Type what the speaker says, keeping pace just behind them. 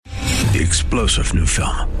The explosive new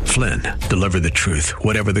film, Flynn, deliver the truth,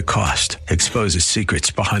 whatever the cost, exposes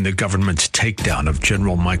secrets behind the government's takedown of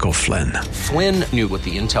General Michael Flynn. Flynn knew what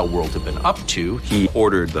the intel world had been up to. He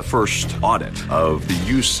ordered the first audit of the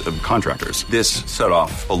use of contractors. This set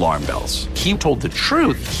off alarm bells. He told the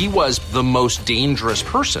truth. He was the most dangerous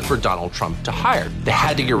person for Donald Trump to hire. They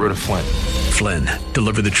had to get rid of Flynn. Flynn,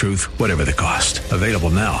 deliver the truth, whatever the cost. Available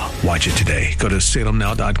now. Watch it today. Go to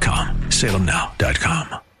salemnow.com.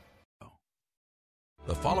 salemnow.com.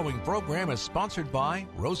 The following program is sponsored by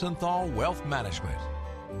Rosenthal Wealth Management.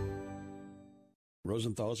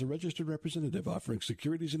 Rosenthal is a registered representative offering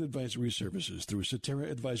securities and advisory services through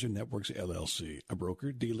Cetera Advisor Networks, LLC, a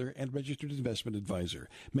broker, dealer, and registered investment advisor.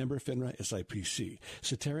 Member FINRA SIPC.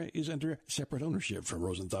 Cetera is under separate ownership from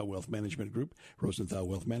Rosenthal Wealth Management Group. Rosenthal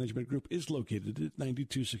Wealth Management Group is located at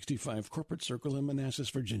 9265 Corporate Circle in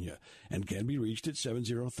Manassas, Virginia, and can be reached at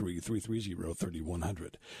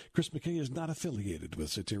 703-330-3100. Chris McKay is not affiliated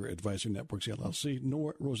with Cetera Advisor Networks, LLC,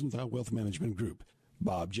 nor Rosenthal Wealth Management Group.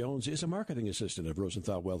 Bob Jones is a marketing assistant of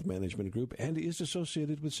Rosenthal Wealth Management Group and is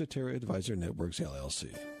associated with Cetera Advisor Networks, LLC.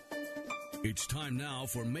 It's time now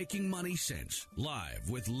for Making Money Sense, live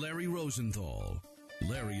with Larry Rosenthal.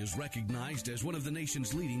 Larry is recognized as one of the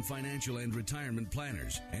nation's leading financial and retirement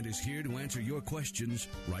planners and is here to answer your questions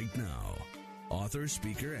right now. Author,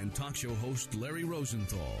 speaker, and talk show host Larry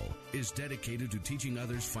Rosenthal is dedicated to teaching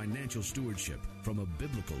others financial stewardship from a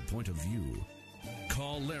biblical point of view.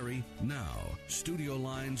 Call Larry now. Studio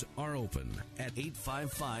lines are open at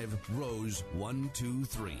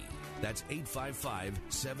 855-ROSE-123. That's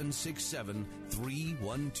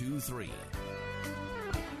 855-767-3123.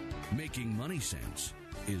 Making Money Sense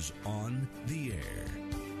is on the air.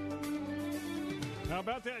 How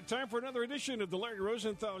about that? Time for another edition of the Larry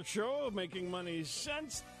Rosenthal Show, Making Money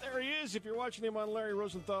Sense. There he is. If you're watching him on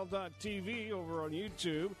LarryRosenthal.tv over on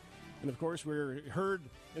YouTube. And, of course, we're heard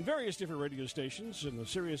in various different radio stations in the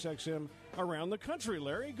Sirius XM around the country.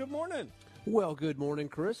 Larry, good morning. Well, good morning,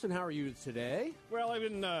 Chris, and how are you today? Well, I've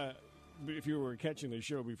been, if you were catching the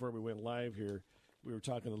show before we went live here, we were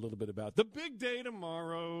talking a little bit about the big day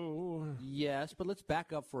tomorrow. Yes, but let's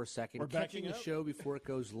back up for a second. We're catching the show before it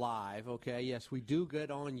goes live, okay? Yes, we do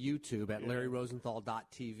get on YouTube at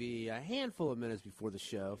LarryRosenthal.tv a handful of minutes before the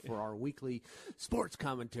show for our weekly sports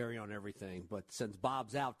commentary on everything. But since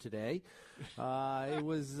Bob's out today, it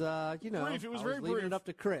was, brief. It was very leaving brief. it up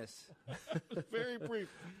to Chris. Very brief.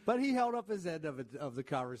 But he held up his end of the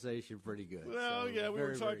conversation pretty good. Well, so yeah, we very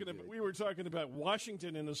were talking about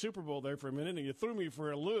Washington in the Super Bowl there for a minute, and you threw me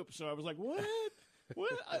for a loop. So I was like, what?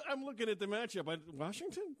 What? I'm looking at the matchup.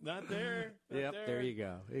 Washington? Not there. Not there you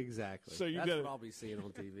go. Exactly. So that's what I'll be seeing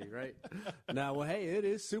on TV, right? Now, well, hey, it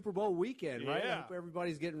is Super Bowl weekend, right? Yeah. I hope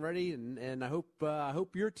everybody's getting ready, and I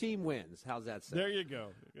hope your team wins. How's that sound? There you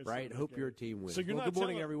go. Right? Hope your team wins. So you're not good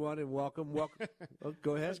morning, everyone, and welcome. Oh,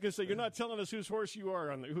 go ahead. I was going to say, you're not telling us whose horse you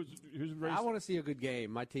are on who's racing. I want to see a good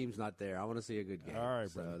game. My team's not there. I want to see a good game. All right,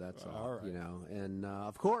 so brother. that's all. All right. And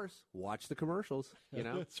of course, watch the commercials.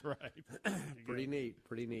 That's right. Pretty neat.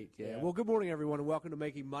 Yeah. Well, good morning, everyone, and welcome to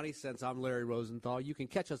Making Money Sense. I'm Larry Rosenthal. You can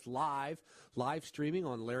catch us live streaming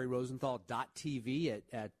on LarryRosenthal.tv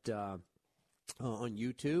on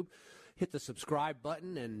YouTube. Hit the subscribe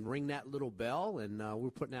button and ring that little bell, and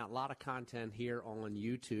we're putting out a lot of content here on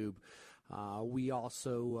YouTube. We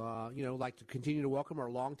also, like to continue to welcome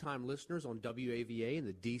our longtime listeners on WAVA in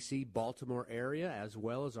the D.C., Baltimore area, as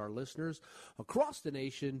well as our listeners across the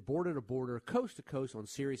nation, border to border, coast to coast on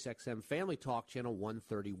Sirius XM Family Talk Channel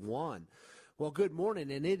 131. Well, good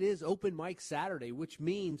morning, and it is Open Mic Saturday, which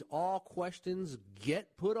means all questions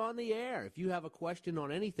get put on the air. If you have a question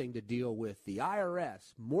on anything to deal with the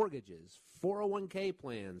IRS, mortgages, 401k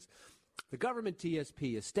plans, the government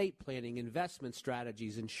TSP, estate planning, investment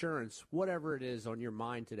strategies, insurance, whatever it is on your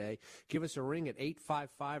mind today, give us a ring at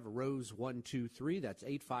 855-ROSE-123. That's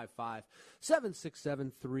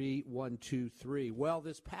 855-767-3123. Well,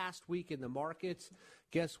 this past week in the markets,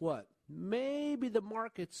 guess what? Maybe the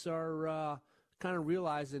markets are kind of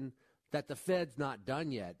realizing that the Fed's not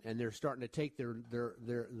done yet, and they're starting to take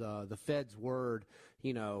the Fed's word,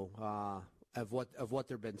 of what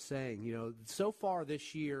they've been saying. So far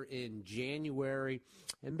this year in January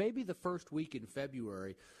and maybe the first week in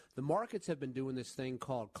February, the markets have been doing this thing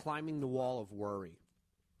called climbing the wall of worry.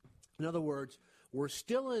 In other words, we're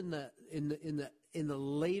still in the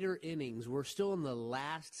later innings. We're still in the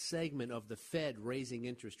last segment of the Fed raising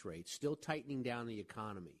interest rates, still tightening down the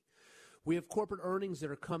economy. We have corporate earnings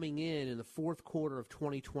that are coming in the fourth quarter of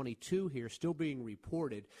 2022 here, still being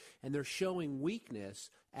reported, and they're showing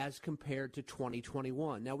weakness as compared to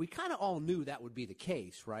 2021. Now, we kind of all knew that would be the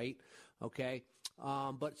case, right? Okay.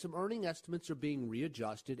 but some earning estimates are being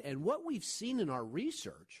readjusted. And what we've seen in our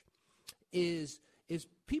research is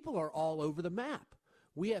people are all over the map.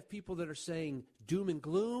 We have people that are saying doom and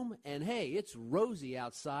gloom, and hey, it's rosy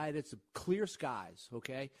outside, it's clear skies,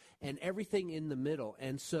 okay, and everything in the middle.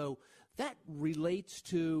 And so that relates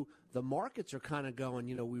to the markets are kind of going,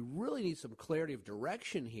 we really need some clarity of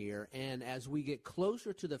direction here. And as we get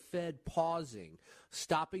closer to the Fed pausing,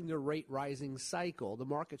 stopping the rate rising cycle, the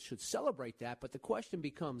markets should celebrate that. But the question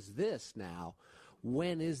becomes this now: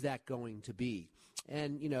 when is that going to be?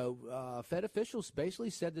 And, Fed officials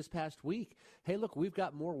basically said this past week, hey, look, we've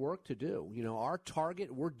got more work to do. Our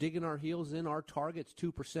target, we're digging our heels in. Our target's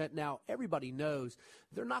 2%. Now, everybody knows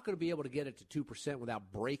they're not going to be able to get it to 2%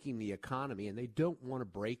 without breaking the economy, and they don't want to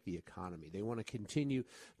break the economy. They want to continue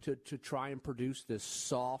to try and produce this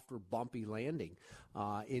soft or bumpy landing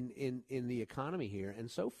in the economy here. And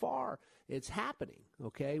so far, it's happening,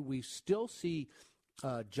 okay? We still see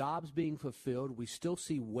jobs being fulfilled. We still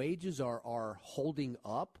see wages are holding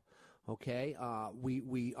up. Okay,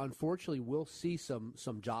 we unfortunately will see some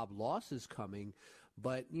job losses coming,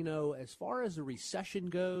 but as far as the recession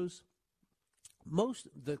goes,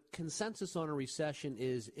 the consensus on a recession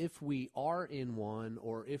is if we are in one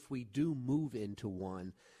or if we do move into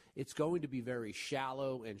one, it's going to be very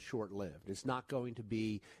shallow and short-lived. It's not going to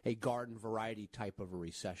be a garden variety type of a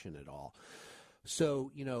recession at all.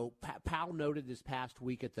 So, Powell noted this past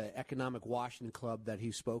week at the Economic Washington Club that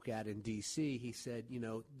he spoke at in D.C., he said,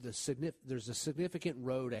 there's a significant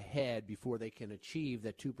road ahead before they can achieve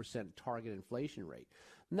that 2% target inflation rate.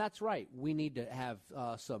 And that's right. We need to have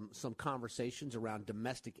some conversations around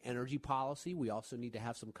domestic energy policy. We also need to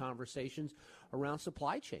have some conversations around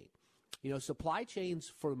supply chain. Supply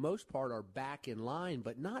chains, for the most part, are back in line,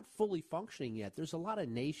 but not fully functioning yet. There's a lot of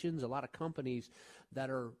nations, a lot of companies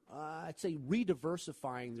that are, I'd say,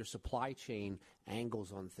 rediversifying their supply chain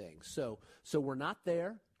angles on things. So we're not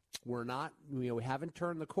there. We're not, we haven't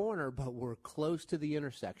turned the corner, but we're close to the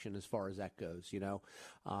intersection as far as that goes.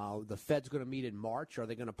 The Fed's going to meet in March. Are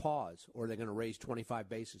they going to pause, or are they going to raise 25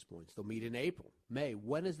 basis points? They'll meet in April, May.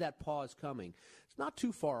 When is that pause coming? It's not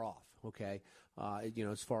too far off, okay,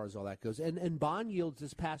 as far as all that goes. And bond yields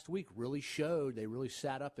this past week really showed, they really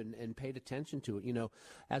sat up and paid attention to it.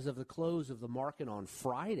 As of the close of the market on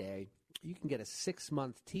Friday, you can get a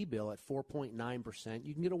 6-month T-bill at 4.9%.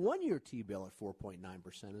 You can get a 1-year T-bill at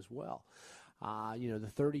 4.9% as well.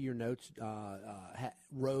 The 30-year notes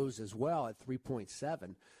rose as well at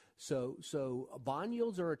 3.7%. So bond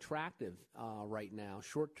yields are attractive right now,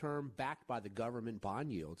 short-term, backed by the government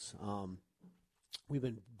bond yields. We've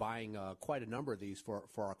been buying quite a number of these for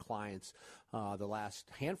our clients the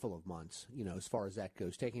last handful of months, as far as that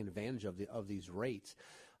goes, taking advantage of these rates.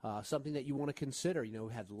 Something that you want to consider.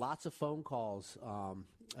 We had lots of phone calls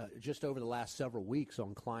just over the last several weeks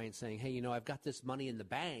on clients saying, hey, I've got this money in the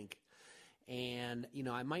bank, and,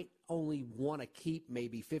 I might only want to keep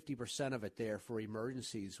maybe 50% of it there for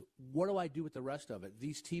emergencies. What do I do with the rest of it?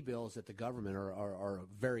 These T-bills at the government are a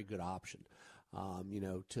very good option.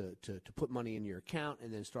 To put money in your account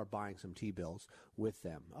and then start buying some T-bills with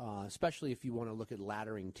them, especially if you want to look at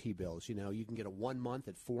laddering T-bills. You can get a 1 month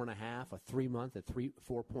at 4.5, a 3 month at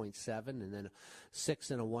 4.7, and then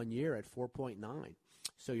 6 and a 1 year at 4.9.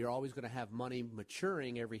 So you're always going to have money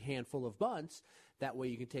maturing every handful of months. That way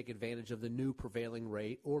you can take advantage of the new prevailing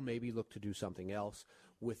rate, or maybe look to do something else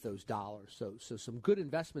with those dollars. So some good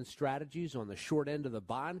investment strategies on the short end of the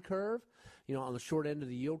bond curve, on the short end of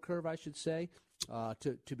the yield curve, I should say,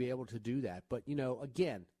 to be able to do that. But,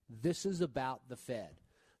 again, this is about the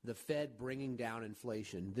Fed bringing down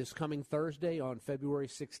inflation. This coming Thursday on February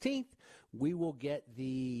 16th, we will get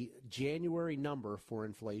the January number for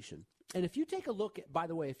inflation. And if you take a look at, by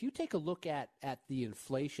the way, at the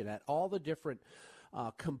inflation, at all the different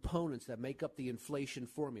components that make up the inflation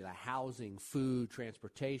formula, housing, food,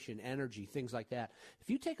 transportation, energy, things like that, if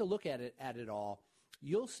you take a look at it all,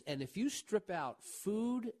 and if you strip out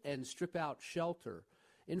food and strip out shelter,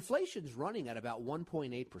 inflation's running at about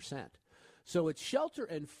 1.8%. So it's shelter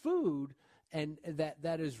and food, and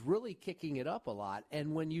that is really kicking it up a lot.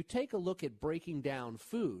 And when you take a look at breaking down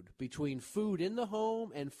food, between food in the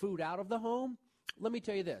home and food out of the home, let me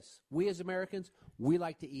tell you this. We as Americans, we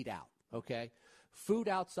like to eat out, okay? Food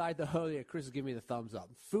outside the home, yeah, Chris is giving me the thumbs up.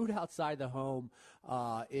 Food outside the home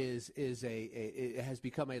it has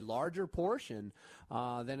become a larger portion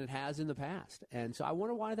than it has in the past, and so I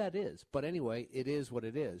wonder why that is. But anyway, it is what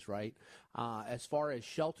it is, right? As far as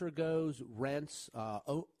shelter goes, rents,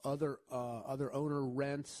 other owner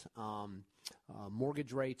rents,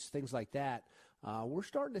 mortgage rates, things like that. we're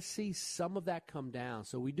starting to see some of that come down.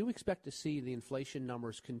 So we do expect to see the inflation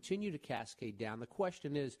numbers continue to cascade down. The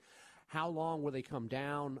question is, how long will they come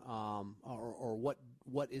down, or what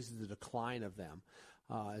is the decline of them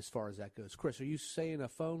as far as that goes? Chris, are you saying a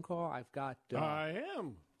phone call? I've got. I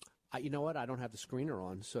am. You know what? I don't have the screener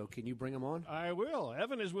on, so can you bring him on? I will.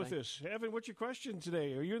 Evan is with us. Evan, what's your question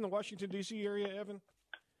today? Are you in the Washington, D.C. area, Evan?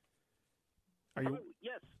 Are you?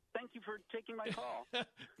 Yes. Thank you for taking my call.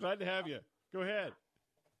 Glad to have you. Go ahead.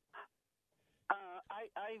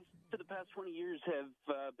 I for the past 20 years, have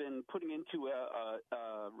been putting into a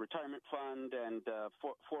retirement fund and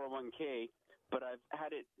 401k, but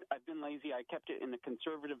I've been lazy. I kept it in a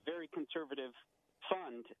very conservative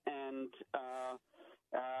fund, and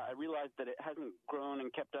I realized that it hasn't grown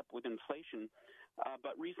and kept up with inflation.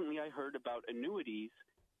 But recently I heard about annuities,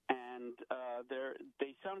 and there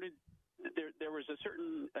was a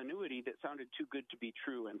certain annuity that sounded too good to be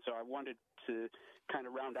true, and so I wanted to kind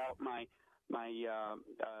of round out my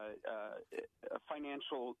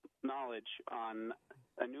financial knowledge on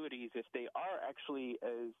annuities, if they are actually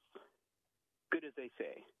as good as they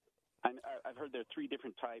say. I've heard there are 3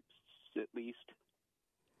 different types at least.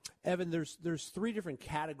 Evan, there's 3 different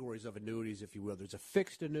categories of annuities, if you will. There's a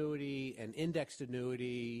fixed annuity, an indexed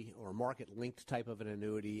annuity, or a market-linked type of an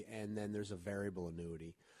annuity, and then there's a variable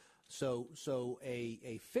annuity. So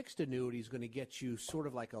a fixed annuity is going to get you sort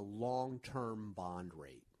of like a long-term bond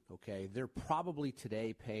rate. Okay, they're probably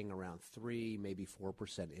today paying around 3, maybe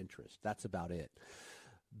 4% interest. That's about it.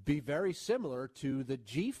 Be very similar to the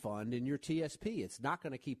G fund in your TSP. It's not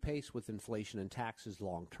going to keep pace with inflation and taxes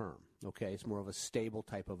long term. Okay, it's more of a stable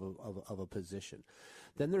type of a position.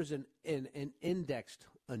 Then there's an indexed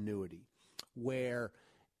annuity where,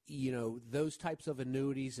 you know, those types of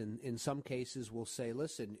annuities in some cases will say,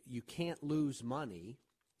 listen, you can't lose money.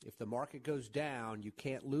 If the market goes down, you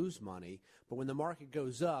can't lose money. But when the market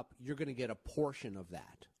goes up, you're going to get a portion of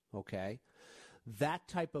that. Okay? That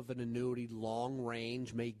type of an annuity, long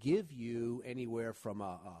range, may give you anywhere from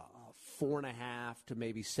a 4.5 to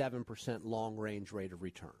maybe 7% long range rate of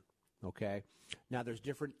return. Okay? Now, there's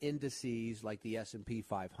different indices like the S&P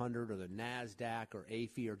 500 or the NASDAQ or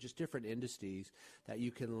AFI or just different indices that you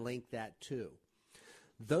can link that to.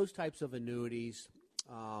 Those types of annuities,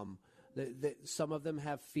 some of them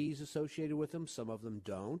have fees associated with them, some of them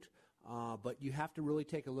don't. But you have to really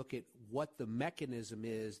take a look at what the mechanism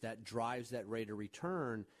is that drives that rate of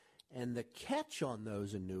return. And the catch on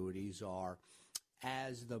those annuities are,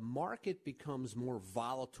 as the market becomes more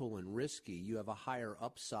volatile and risky, you have a higher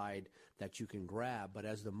upside that you can grab. But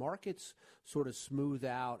as the markets sort of smooth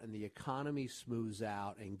out and the economy smooths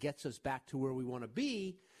out and gets us back to where we want to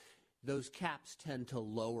be, those caps tend to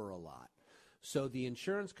lower a lot. So the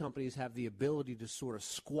insurance companies have the ability to sort of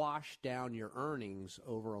squash down your earnings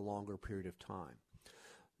over a longer period of time.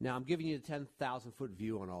 Now, I'm giving you a 10,000-foot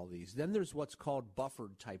view on all these. Then there's what's called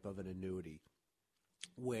buffered type of an annuity,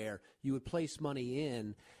 where you would place money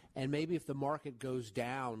in, and maybe if the market goes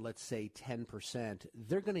down, let's say 10%,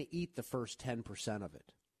 they're going to eat the first 10% of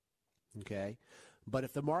it. Okay? But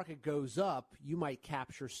if the market goes up, you might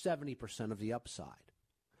capture 70% of the upside.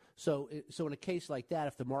 So in a case like that,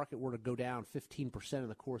 if the market were to go down 15% in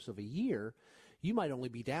the course of a year, you might only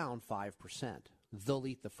be down 5%. They'll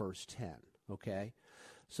eat the first 10, okay?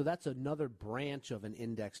 So that's another branch of an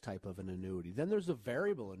index type of an annuity. Then there's a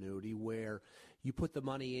variable annuity where you put the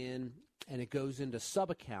money in and it goes into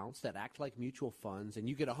sub-accounts that act like mutual funds, and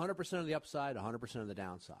you get 100% of the upside, 100% of the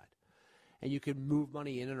downside. And you can move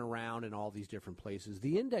money in and around in all these different places.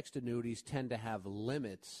 The indexed annuities tend to have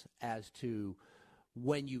limits as to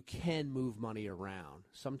when you can move money around.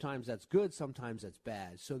 Sometimes that's good, sometimes that's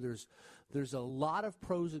bad. So there's a lot of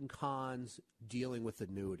pros and cons dealing with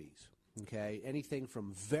annuities. Okay, anything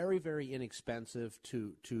from very, very inexpensive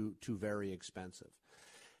to very expensive.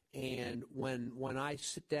 And when I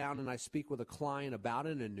sit down and I speak with a client about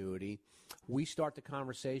an annuity, we start the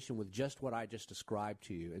conversation with just what I just described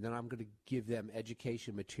to you, and then I'm going to give them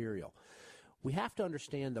education material. We have to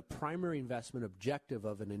understand the primary investment objective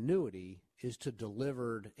of an annuity is to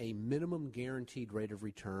deliver a minimum guaranteed rate of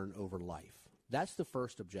return over life. That's the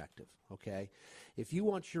first objective, okay? If you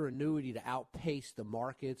want your annuity to outpace the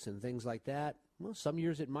markets and things like that, well, some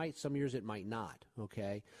years it might, some years it might not,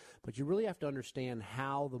 okay? But you really have to understand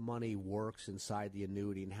how the money works inside the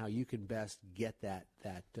annuity and how you can best get that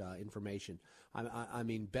information. I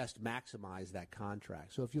mean, best maximize that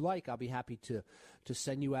contract. So if you like, I'll be happy to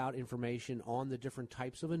send you out information on the different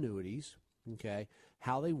types of annuities, okay,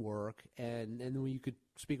 how they work, and then you could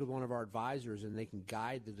speak with one of our advisors and they can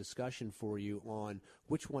guide the discussion for you on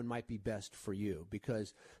which one might be best for you,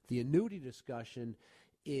 because the annuity discussion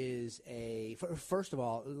is first of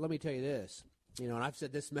all, let me tell you this. And I've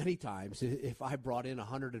said this many times, if I brought in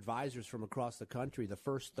 100 advisors from across the country, the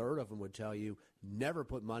first third of them would tell you, never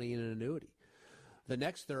put money in an annuity. The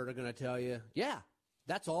next third are going to tell you, yeah,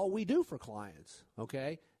 that's all we do for clients,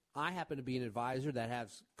 okay? I happen to be an advisor that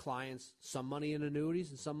has clients, some money in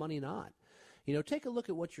annuities and some money not. Take a look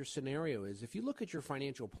at what your scenario is. If you look at your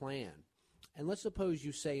financial plan, and let's suppose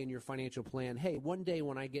you say in your financial plan, hey, one day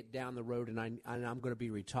when I get down the road and I'm going to be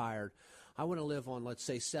retired, I want to live on, let's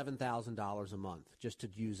say, $7,000 a month, just to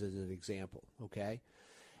use as an example, okay?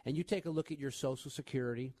 And you take a look at your Social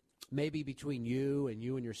Security, maybe between you and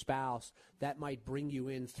your spouse, that might bring you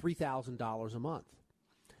in $3,000 a month.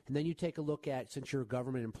 And then you take a look at, since you're a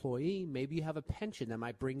government employee, maybe you have a pension that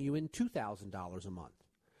might bring you in $2,000 a month.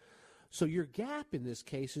 So your gap in this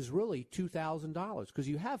case is really $2,000 because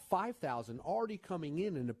you have $5,000 already coming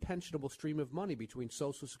in a pensionable stream of money between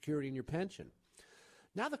Social Security and your pension.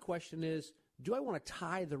 Now the question is, do I want to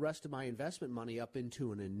tie the rest of my investment money up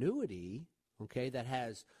into an annuity, okay, that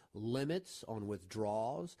has limits on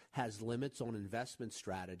withdrawals, has limits on investment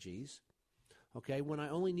strategies, okay, when I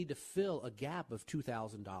only need to fill a gap of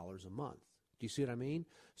 $2,000 a month? Do you see what I mean?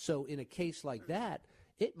 So in a case like that,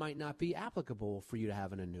 it might not be applicable for you to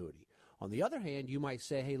have an annuity. On the other hand, you might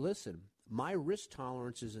say, hey, listen, my risk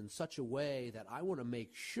tolerance is in such a way that I want to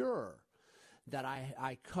make sure that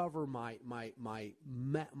I cover my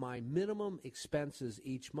minimum expenses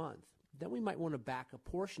each month. Then we might want to back a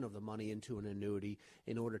portion of the money into an annuity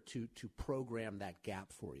in order to program that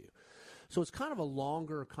gap for you. So it's kind of a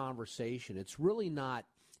longer conversation. It's really not,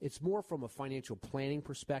 it's more from a financial planning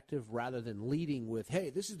perspective rather than leading with,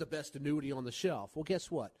 hey, this is the best annuity on the shelf. Well,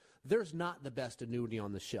 guess what? There's not the best annuity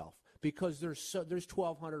on the shelf because there's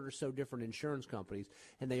 1,200 or so different insurance companies,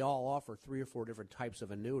 and they all offer 3 or 4 different types of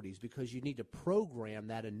annuities because you need to program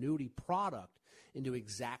that annuity product into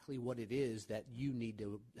exactly what it is that you need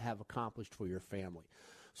to have accomplished for your family.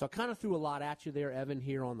 So I kind of threw a lot at you there, Evan,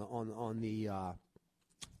 here on the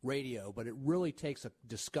radio, but it really takes a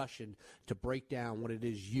discussion to break down what it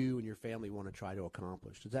is you and your family want to try to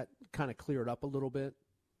accomplish. Does that kind of clear it up a little bit?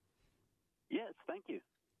 Yes, thank you.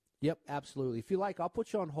 Yep, absolutely. If you like, I'll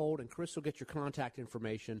put you on hold, and Chris will get your contact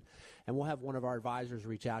information, and we'll have one of our advisors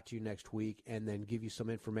reach out to you next week and then give you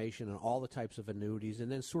some information on all the types of annuities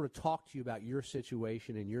and then sort of talk to you about your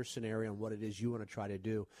situation and your scenario and what it is you want to try to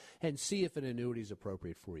do and see if an annuity is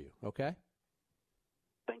appropriate for you, okay?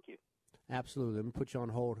 Thank you. Absolutely. Let me put you on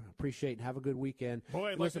hold. Appreciate it. Have a good weekend.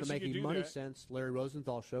 Boy, listen to Making Money Sense, Larry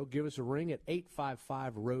Rosenthal Show. Give us a ring at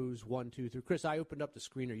 855-ROSE-123. Chris, I opened up the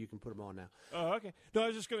screener. You can put them on now. Oh, okay. No, I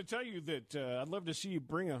was just going to tell you that I'd love to see you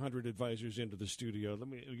bring 100 advisors into the studio.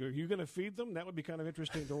 Are you going to feed them? That would be kind of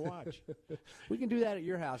interesting to watch. We can do that at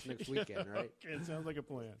your house next weekend, right? Okay, it sounds like a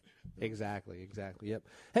plan. Exactly, yep.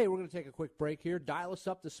 Hey, we're going to take a quick break here. Dial us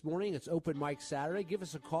up this morning. It's Open Mic Saturday. Give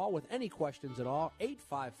us a call with any questions at all.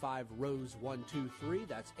 855-ROSE-123.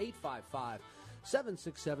 That's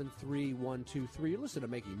 855-767-3123. Listen to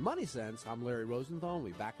Making Money Sense. I'm Larry Rosenthal.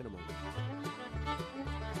 We'll be back in a moment.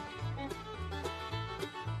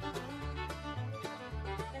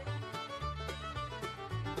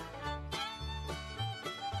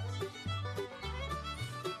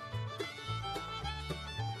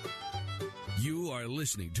 You are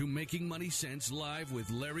listening to Making Money Sense live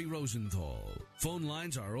with Larry Rosenthal. Phone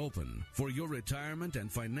lines are open for your retirement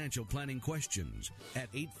and financial planning questions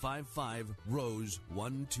at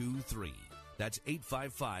 855-ROSE-123. That's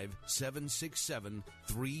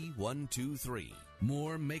 855-767-3123.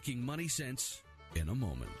 More Making Money Sense in a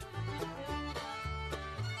moment.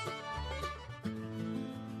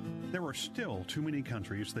 There are still too many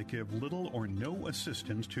countries that give little or no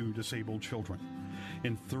assistance to disabled children.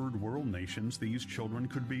 In third world nations, these children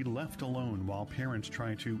could be left alone while parents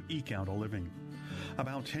try to eke out a living.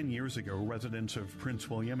 About 10 years ago, residents of Prince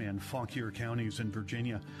William and Fauquier counties in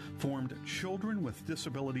Virginia formed Children with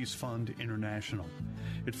Disabilities Fund International.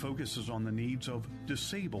 It focuses on the needs of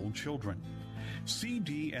disabled children.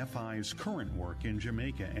 CDFI's current work in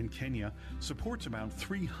Jamaica and Kenya supports about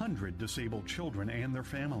 300 disabled children and their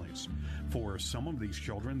families. For some of these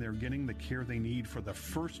children, they're getting the care they need for the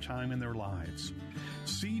first time in their lives.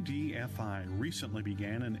 CDFI recently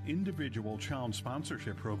began an individual child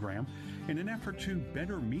sponsorship program in an effort to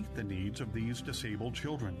better meet the needs of these disabled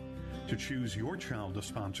children. To choose your child to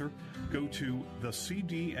sponsor, go to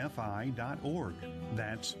thecdfi.org.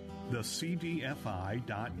 That's thecdfi.org.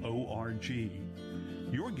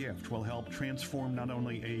 Your gift will help transform not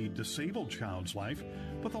only a disabled child's life,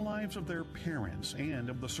 but the lives of their parents and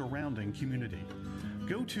of the surrounding community.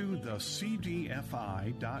 Go to thecdfi.org.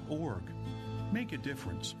 Make a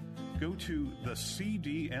difference. Go to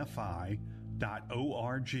thecdfi.org.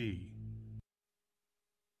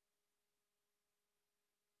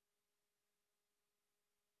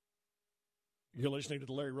 You're listening to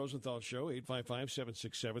the Larry Rosenthal Show.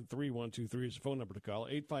 855-767-3123 is the phone number to call.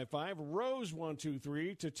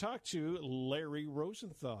 855-ROSE-123 to talk to Larry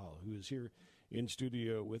Rosenthal, who is here in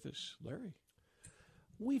studio with us. Larry.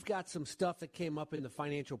 We've got some stuff that came up in the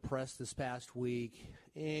financial press this past week,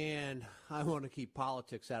 and I want to keep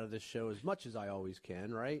politics out of this show as much as I always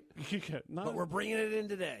can, right? But we're bringing it in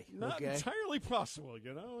today. Not entirely possible,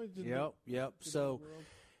 you know? Yep. So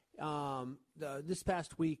this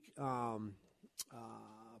past week,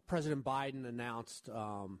 President Biden announced,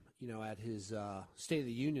 at his State of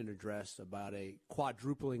the Union address about a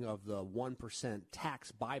quadrupling of the 1%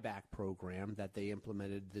 tax buyback program that they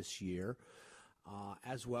implemented this year,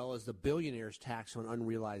 as well as the billionaire's tax on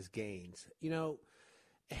unrealized gains. You know,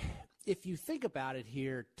 if you think about it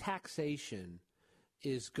here, taxation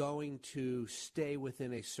is going to stay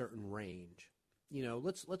within a certain range. You know,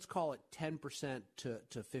 let's call it 10% to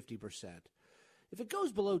 50%. If it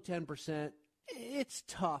goes below 10%, it's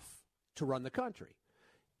tough to run the country.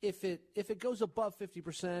 If it goes above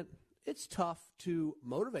 50%, it's tough to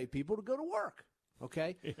motivate people to go to work.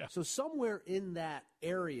 Okay? Yeah. So somewhere in that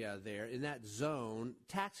area there, in that zone,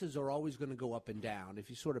 taxes are always going to go up and down. If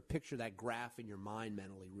you sort of picture that graph in your mind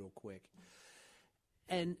mentally real quick.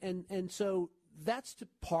 And so that's to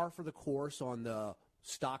par for the course on the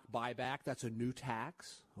stock buyback. That's a new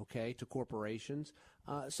tax, okay, to corporations.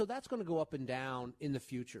 So that's going to go up and down in the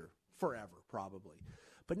future, forever probably.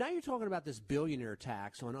 But now you're talking about this billionaire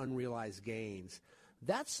tax on unrealized gains.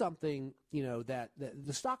 That's something, you know, that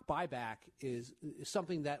the stock buyback is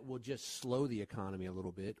something that will just slow the economy a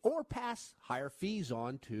little bit or pass higher fees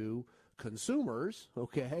on to consumers,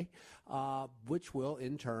 okay, which will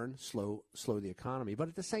in turn slow the economy. But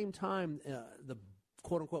at the same time, the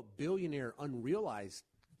quote-unquote billionaire unrealized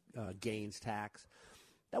gains tax,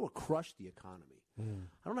 that would crush the economy. I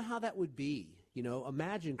don't know how that would be. You know,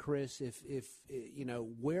 imagine, Chris, if you know,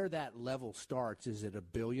 where that level starts. Is it $1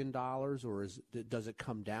 billion or does it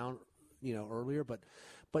come down, you know, earlier? But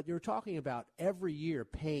you're talking about every year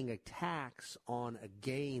paying a tax on a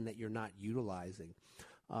gain that you're not utilizing.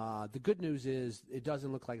 The good news is it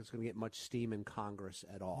doesn't look like it's going to get much steam in Congress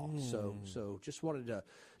at all. So just wanted to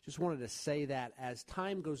say that as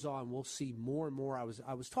time goes on, we'll see more and more.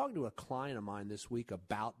 I was talking to a client of mine this week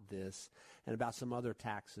about this and about some other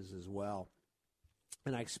taxes as well.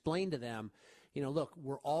 And I explained to them, you know, look,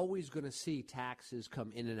 we're always going to see taxes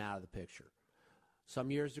come in and out of the picture. Some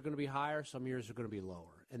years they're going to be higher, some years they're going to be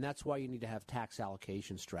lower. And that's why you need to have tax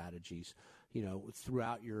allocation strategies, you know,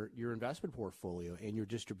 throughout your investment portfolio and your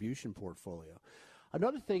distribution portfolio.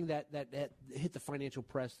 Another thing that hit the financial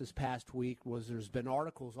press this past week was there's been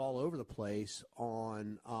articles all over the place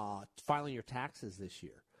on filing your taxes this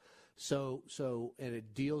year. So, and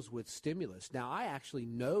it deals with stimulus. Now, I actually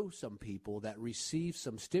know some people that received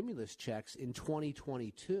some stimulus checks in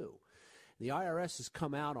 2022. The IRS has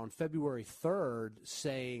come out on February 3rd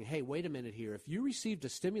saying, hey, wait a minute here. If you received a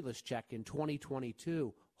stimulus check in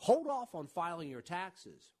 2022, hold off on filing your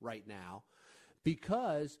taxes right now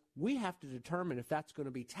because we have to determine if that's going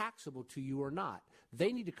to be taxable to you or not.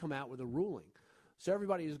 They need to come out with a ruling. So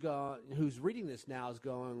everybody who's reading this now is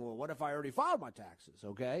going, well, what if I already filed my taxes,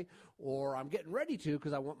 okay? Or I'm getting ready to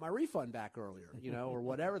because I want my refund back earlier, you know, or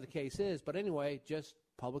whatever the case is. But anyway, just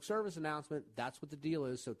public service announcement, that's what the deal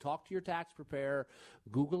is. So talk to your tax preparer,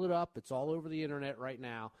 Google it up. It's all over the internet right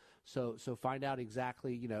now. So find out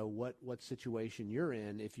exactly, you know, what situation you're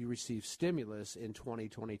in if you receive stimulus in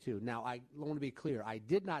 2022. Now, I want to be clear. I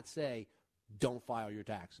did not say don't file your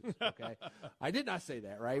taxes, okay? I did not say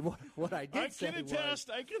that, right? What I did say was,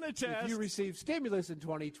 I can attest. If you receive stimulus in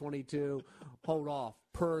 2022, hold off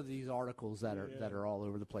per these articles that are all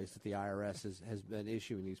over the place that the IRS has been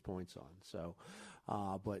issuing these points on. So,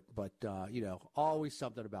 but you know, always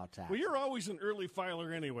something about taxes. Well, you're always an early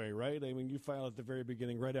filer anyway, right? I mean, you file at the very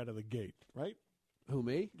beginning, right out of the gate, right? Who,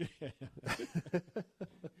 me?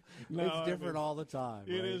 No, it's different all the time.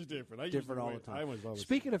 It right? is different. Different all the time.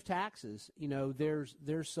 Speaking of taxes, you know, there's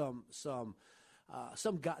there's always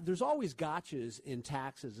gotchas in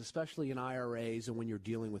taxes, especially in IRAs and when you're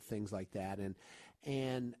dealing with things like that.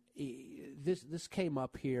 And this came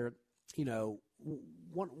up here. You know,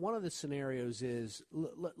 one of the scenarios is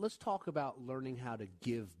let's talk about learning how to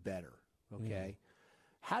give better. Okay,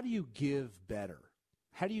 how do you give better?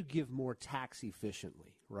 How do you give more tax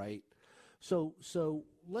efficiently, right? So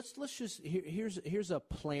let's just here's a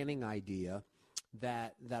planning idea.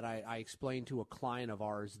 that I explained to a client of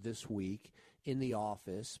ours this week in the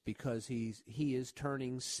office because he is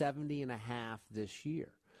turning 70 and a half this year.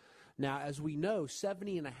 Now, as we know,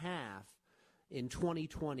 70 and a half in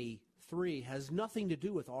 2023 has nothing to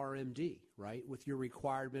do with RMD, right, with your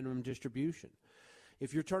required minimum distribution.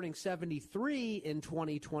 If you're turning 73 in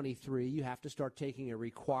 2023, you have to start taking a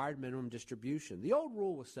required minimum distribution. The old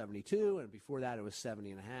rule was 72, and before that it was 70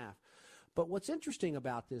 and a half. But what's interesting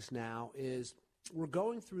about this now is we're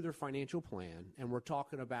going through their financial plan, and we're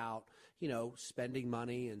talking about, spending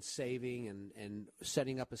money and saving and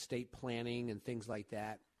setting up estate planning and things like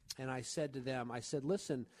that. And I said to them,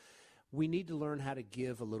 listen, we need to learn how to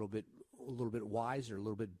give a little bit wiser, a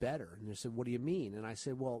little bit better. And they said, what do you mean? And I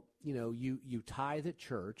said, well, you tithe at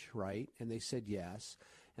church, right? And they said, yes.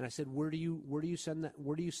 And I said, where do you send that?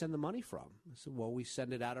 Where do you send the money from? I said, well, we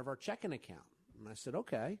send it out of our checking account. And I said,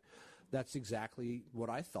 okay, that's exactly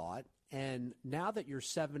what I thought. And now that you're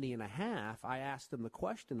 70 and a half, I asked them the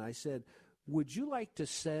question. I said, would you like to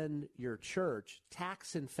send your church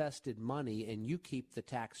tax-infested money and you keep the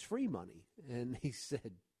tax-free money? And he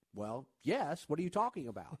said, well, yes. What are you talking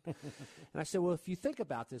about? And I said, well, if you think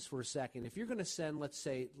about this for a second, if you're going to send, let's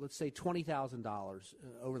say $20,000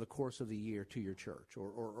 over the course of the year to your church,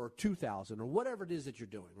 or $2,000, or whatever it is that you're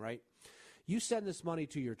doing, right? You send this money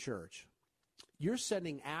to your church. You're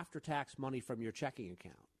sending after-tax money from your checking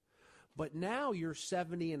account. But now you're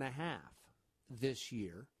 70 and a half this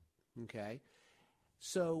year, okay?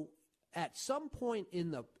 So at some point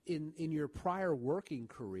in your prior working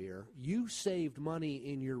career, you saved money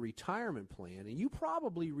in your retirement plan, and you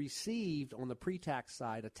probably received on the pre-tax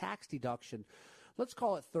side a tax deduction, let's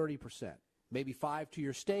call it 30%, maybe 5% to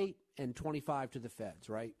your state and 25% to the feds,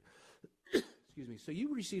 right? Excuse me. So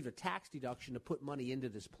you received a tax deduction to put money into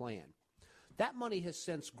this plan. That money has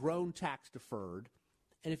since grown tax deferred,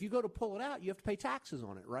 and if you go to pull it out, you have to pay taxes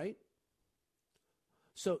on it, right?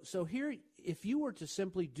 So here, if you were to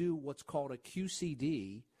simply do what's called a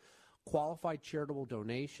QCD, qualified charitable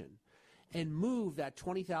donation, and move that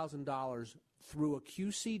 $20,000 through a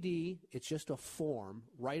QCD, it's just a form,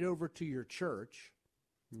 right over to your church,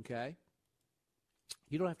 okay?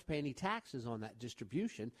 You don't have to pay any taxes on that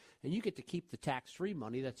distribution, and you get to keep the tax-free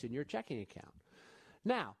money that's in your checking account.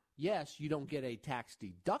 Now, yes, you don't get a tax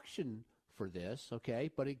deduction for this, okay,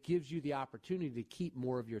 but it gives you the opportunity to keep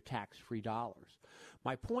more of your tax-free dollars.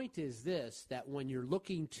 My point is this, that when you're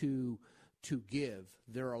looking to give,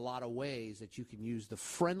 there are a lot of ways that you can use the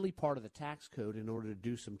friendly part of the tax code in order to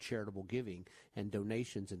do some charitable giving and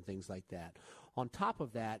donations and things like that. On top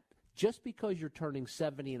of that, just because you're turning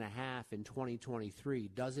 70 and a half in 2023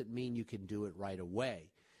 doesn't mean you can do it right away.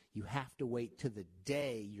 You have to wait to the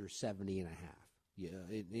day you're 70 and a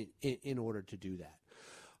half in order to do that.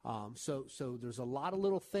 So there's a lot of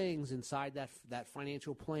little things inside that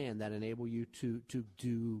financial plan that enable you to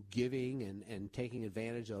do giving and taking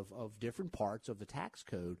advantage of different parts of the tax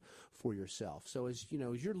code for yourself. So as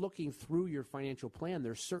you're looking through your financial plan,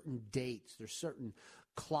 there's certain dates, there's certain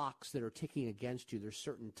clocks that are ticking against you, there's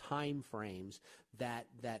certain time frames that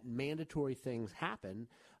mandatory things happen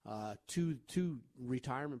to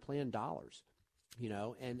retirement plan dollars.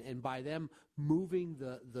 And by them moving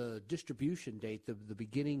the distribution date, the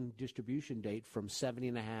beginning distribution date from 70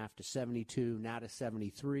 and a half to 72, now to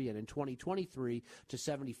 73, and in 2023 to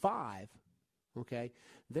 75, okay,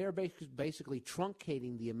 they're basically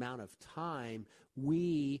truncating the amount of time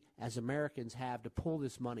we as Americans have to pull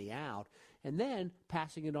this money out, and then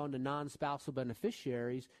passing it on to non-spousal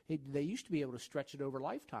beneficiaries. They used to be able to stretch it over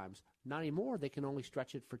lifetimes. Not anymore. They can only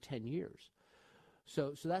stretch it for 10 years.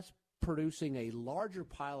 So that's producing a larger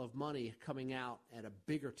pile of money coming out at a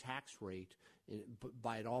bigger tax rate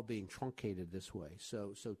by it all being truncated this way.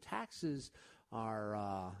 So taxes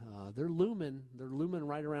are they're looming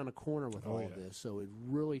right around the corner with all of this. So it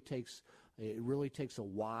really takes a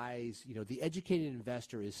wise, the educated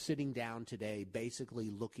investor is sitting down today basically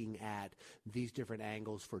looking at these different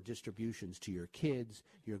angles for distributions to your kids,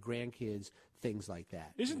 your grandkids, things like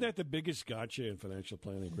that. Isn't that the biggest gotcha in financial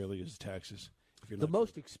planning, really, is taxes? The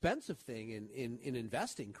most expensive thing in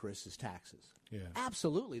investing, Chris, is taxes. Yeah.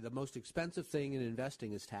 Absolutely. The most expensive thing in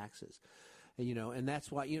investing is taxes. And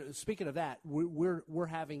that's why, speaking of that, we're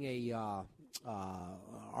having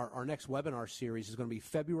our next webinar series is going to be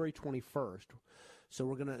February 21st. So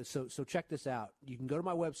we're going to, so check this out. You can go to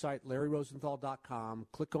my website, LarryRosenthal.com,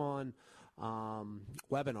 click on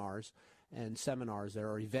webinars and seminars. There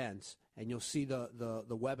are events, and you'll see the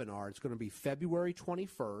webinar. It's going to be February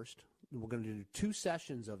 21st. we're going to do 2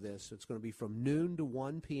 sessions of this. It's going to be from noon to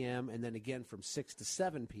 1 p.m. and then again from 6 to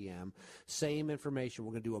 7 p.m. Same information.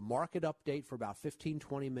 We're going to do a market update for about 15,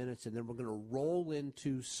 20 minutes, and then we're going to roll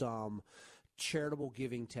into some charitable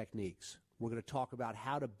giving techniques. We're going to talk about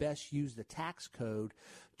how to best use the tax code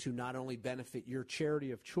to not only benefit your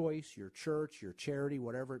charity of choice, your church, your charity,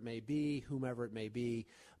 whatever it may be, whomever it may be,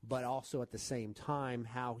 but also at the same time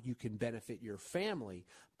how you can benefit your family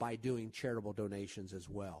by doing charitable donations as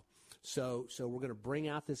well. So we're going to bring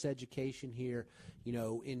out this education here. You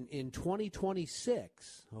know, in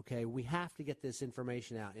 2026, okay, we have to get this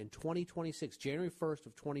information out. In 2026, January 1st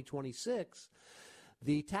of 2026,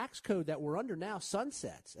 the tax code that we're under now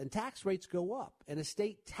sunsets, and tax rates go up, and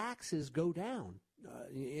estate taxes go down. I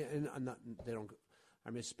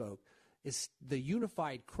misspoke. It's the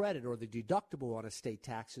unified credit or the deductible on estate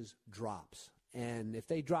taxes drops. And if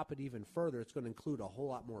they drop it even further, it's going to include a whole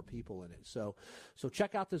lot more people in it. So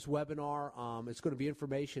check out this webinar. It's going to be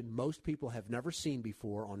information most people have never seen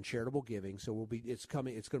before on charitable giving. So it's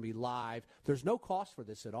going to be live. There's no cost for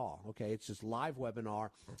this at all. Okay, it's just live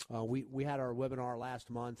webinar. We had our webinar last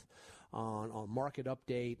month on market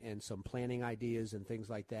update and some planning ideas and things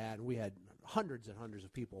like that. And we had hundreds and hundreds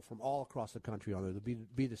of people from all across the country on there. It'll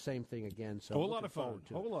be the same thing again. So a whole lot of fun.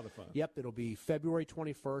 Yep, it'll be February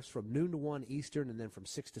 21st from noon to 1 Eastern, and then from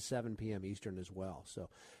 6 to 7 p.m. Eastern as well. So,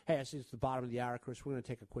 hey, I see it's the bottom of the hour, Chris. We're going to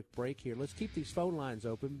take a quick break here. Let's keep these phone lines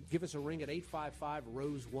open. Give us a ring at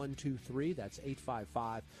 855-ROSE-123. That's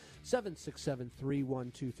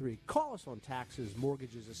 855-767-3123. Call us on taxes,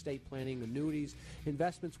 mortgages, estate planning, annuities,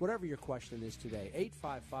 investments, whatever your question is today.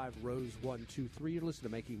 855-ROSE-123. You're listening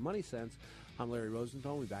to Making Money Sense. I'm Larry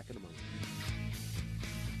Rosenthal. We'll be back in a moment.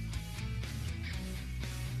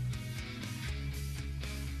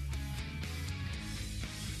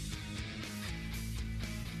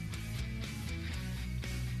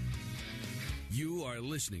 You are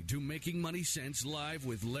listening to Making Money Sense live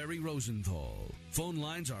with Larry Rosenthal. Phone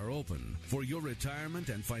lines are open for your retirement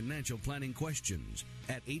and financial planning questions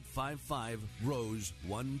at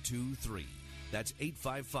 855-ROSE-123. That's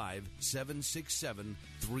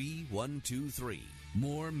 855-767-3123.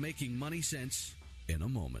 More Making Money Sense in a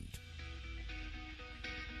moment.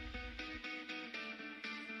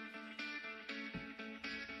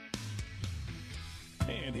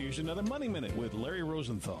 And here's another Money Minute with Larry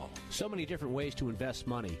Rosenthal. So many different ways to invest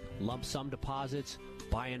money. Lump sum deposits,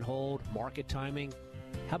 buy and hold, market timing.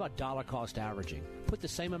 How about dollar cost averaging? Put the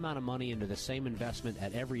same amount of money into the same investment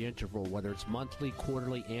at every interval, whether it's monthly,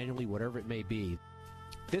 quarterly, annually, whatever it may be.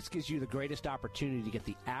 This gives you the greatest opportunity to get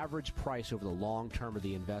the average price over the long term of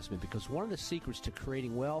the investment, because one of the secrets to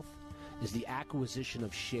creating wealth is the acquisition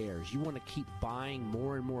of shares. You want to keep buying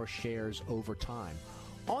more and more shares over time.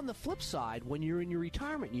 On the flip side, when you're in your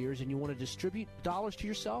retirement years and you want to distribute dollars to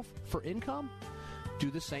yourself for income,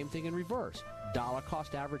 do the same thing in reverse. Dollar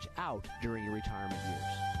cost average out during your retirement years.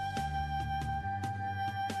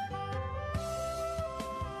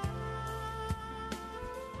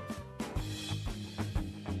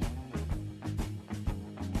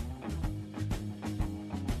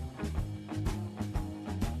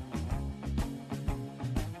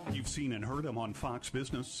 Seen and heard him on Fox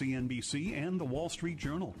Business, CNBC, and the Wall Street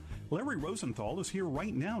Journal. Larry Rosenthal is here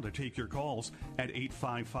right now to take your calls at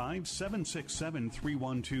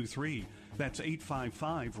 855-767-3123. That's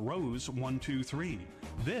 855-ROSE-123.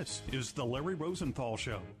 This is the Larry Rosenthal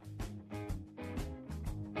Show.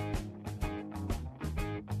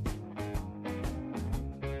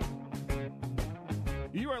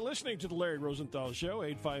 You are listening to the Larry Rosenthal Show,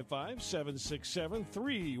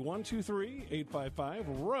 855-767-3123,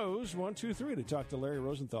 855-ROSE-123 to talk to Larry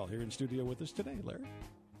Rosenthal here in studio with us today. Larry?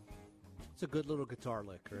 It's a good little guitar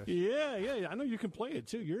lick, Chris. Yeah. I know you can play it,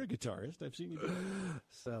 too. You're a guitarist. I've seen you do it.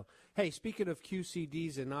 So, hey, speaking of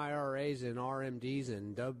QCDs and IRAs and RMDs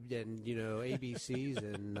and ABCs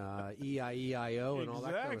and EIEIO and all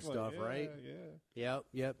that kind of stuff, right? Yeah.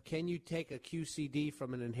 Yep. Can you take a QCD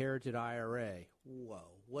from an inherited IRA? Whoa,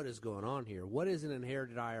 what is going on here? What is an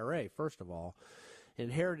inherited IRA? First of all, an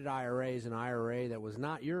inherited IRA is an IRA that was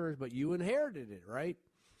not yours, but you inherited it, right?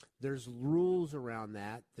 There's rules around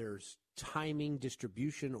that. There's timing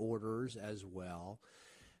distribution orders as well.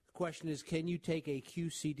 The question is, can you take a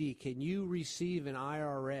QCD? Can you receive an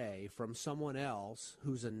IRA from someone else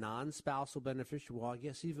who's a non-spousal beneficiary? Well, I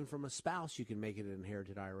guess even from a spouse you can make it an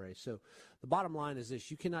inherited IRA. So the bottom line is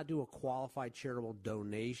this: you cannot do a qualified charitable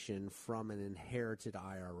donation from an inherited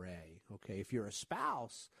IRA. Okay, if you're a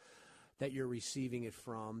spouse, that you're receiving it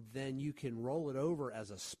from, then you can roll it over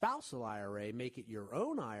as a spousal IRA, make it your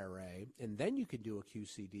own IRA, and then you can do a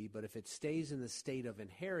QCD. But if it stays in the state of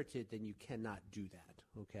inherited, then you cannot do that,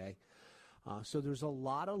 okay? So there's a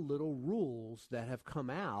lot of little rules that have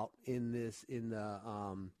come out in the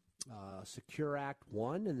Secure Act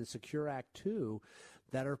 1 and the Secure Act 2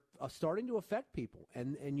 that are starting to affect people,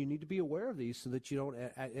 and you need to be aware of these so that you don't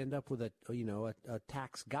end up with a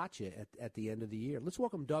tax gotcha at the end of the year. Let's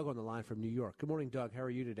welcome Doug on the line from New York. Good morning, Doug. How are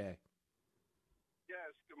you today?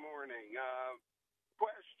 Yes, good morning.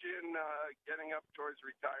 Question, getting up towards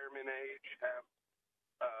retirement age, have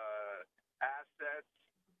assets.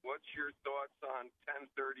 What's your thoughts on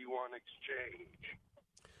 1031 exchange?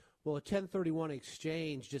 Well, a 1031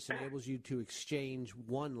 exchange just enables you to exchange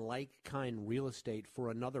one like-kind real estate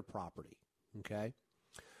for another property, okay?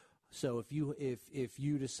 So if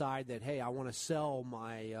you decide that, hey, I want to sell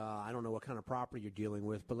my, I don't know what kind of property you're dealing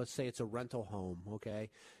with, but let's say it's a rental home,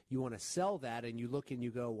 okay? You want to sell that, and you look and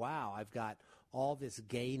you go, wow, I've got all this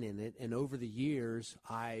gain in it, and over the years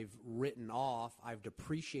I've written off, I've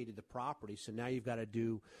depreciated the property, so now you've got to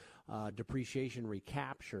do depreciation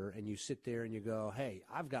recapture, and you sit there and you go, hey,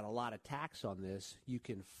 I've got a lot of tax on this. You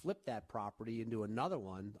can flip that property into another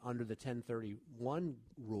one under the 1031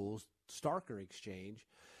 rules, Starker exchange,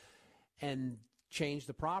 and change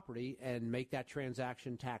the property and make that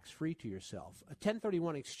transaction tax-free to yourself. A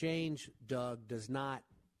 1031 exchange, Doug, does not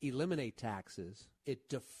eliminate taxes. It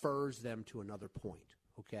defers them to another point,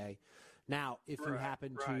 okay? Now, if you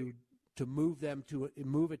happen to move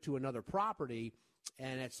it to another property,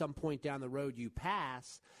 and at some point down the road you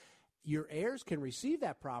pass, your heirs can receive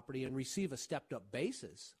that property and receive a stepped-up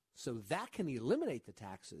basis. So that can eliminate the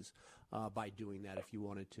taxes by doing that if you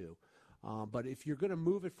wanted to. But if you're going to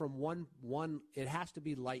move it from one, it has to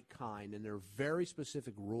be like kind, and there are very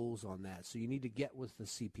specific rules on that. So you need to get with the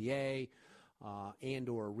CPA and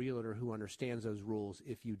or a realtor who understands those rules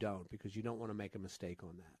if you don't, because you don't want to make a mistake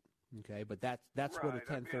on that. Okay, but that's what a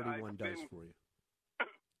 1031 does for you.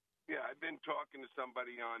 Yeah, I've been talking to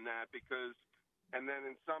somebody on that because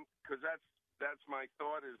that's my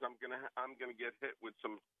thought is I'm gonna get hit with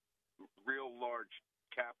some real large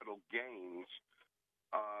capital gains,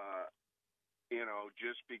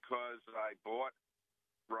 just because I bought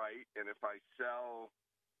right, and if I sell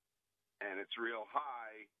and it's real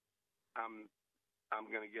high, I'm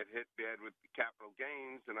gonna get hit bad with the capital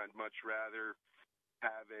gains, and I'd much rather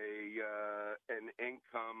have an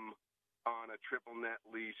income on a triple net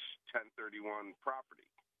lease 1031 property.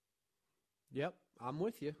 Yep, I'm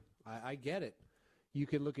with you. I get it. You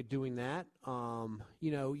can look at doing that.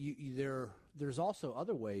 There's also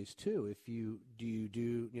other ways too. If you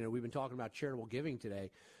do, we've been talking about charitable giving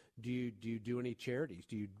today. Do you do any charities?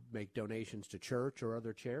 Do you make donations to church or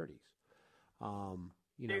other charities?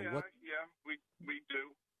 We do.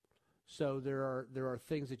 So there are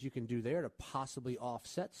things that you can do there to possibly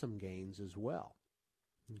offset some gains as well.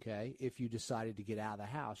 Okay, if you decided to get out of the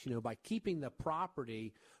house, by keeping the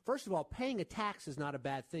property, first of all, paying a tax is not a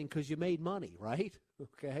bad thing because you made money, right?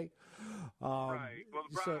 Okay. Right. Well,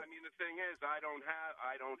 the thing is, I don't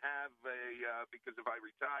have because if I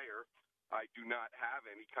retire, I do not have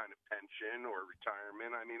any kind of pension or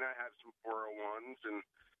retirement. I have some 401s, and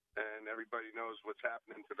everybody knows what's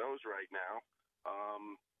happening to those right now.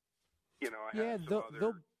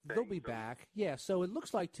 They'll be back. Yeah, so it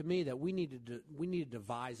looks like to me that we need to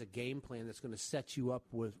devise a game plan that's going to set you up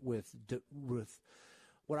with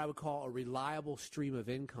what I would call a reliable stream of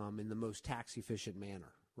income in the most tax efficient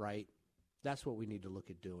manner, right? That's what we need to look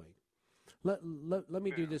at doing. Let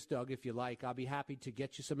me do this, Doug, if you like. I'll be happy to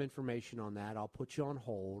get you some information on that. I'll put you on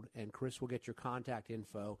hold, and Chris will get your contact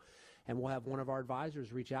info, and we'll have one of our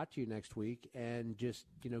advisors reach out to you next week and just,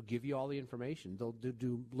 give you all the information. They'll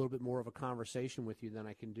do a little bit more of a conversation with you than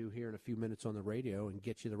I can do here in a few minutes on the radio and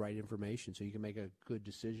get you the right information so you can make a good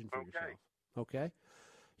decision for yourself. Okay?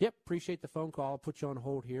 Yep, appreciate the phone call. I'll put you on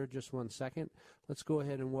hold here just 1 second. Let's go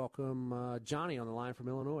ahead and welcome Johnny on the line from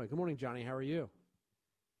Illinois. Good morning, Johnny. How are you?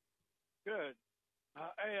 Good.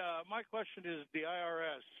 My question is the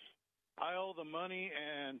IRS. I owe the money,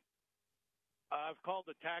 and I've called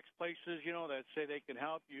the tax places, that say they can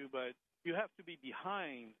help you, but you have to be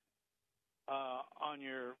behind on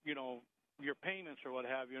your payments or what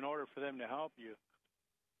have you in order for them to help you.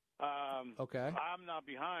 Okay. I'm not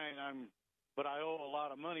behind, but I owe a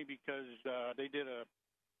lot of money because they did a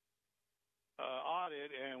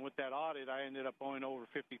audit, and with that audit, I ended up owing over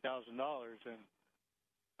 $50,000, and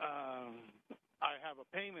I have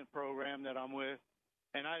a payment program that I'm with,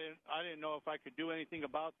 and I didn't know if I could do anything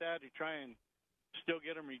about that to try and still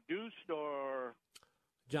get them reduced, or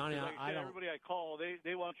Johnny, Like I don't. Everybody I call,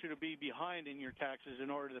 they want you to be behind in your taxes in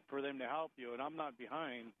order for them to help you, and I'm not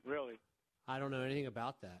behind, really. I don't know anything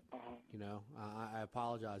about that. Uh-huh. You know, I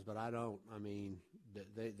apologize, but I don't. I mean,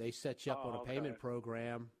 they set you up on a payment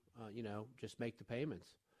program. You know, just make the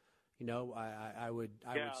payments. You know, I would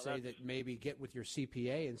say that maybe get with your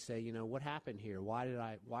CPA and say, you know, what happened here?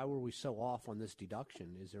 Why were we so off on this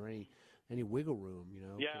deduction? Is there any wiggle room? You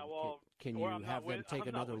know, can you have them take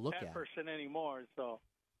another look at it? I'm not with that person anymore, so.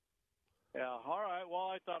 Yeah, all right. Well,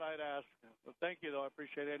 I thought I'd ask. But thank you, though. I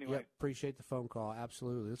appreciate it anyway. Yep, appreciate the phone call.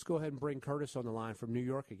 Absolutely. Let's go ahead and bring Curtis on the line from New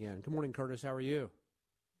York again. Good morning, Curtis. How are you?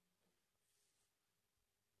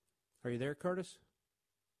 Are you there, Curtis?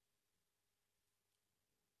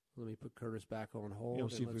 Let me put Curtis back on hold.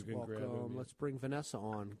 Let's bring Vanessa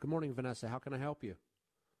on. Good morning, Vanessa. How can I help you?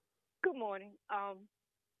 Good morning. I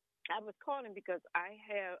was calling because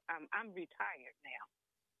I'm retired now,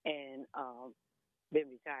 and been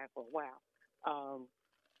retired for a while,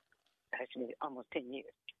 actually almost 10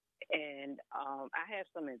 years. And I have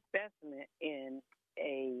some investment in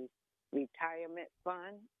a retirement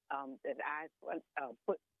fund that I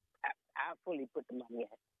fully put the money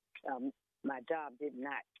in. My job did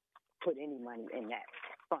not put any money in that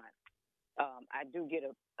fund. I do get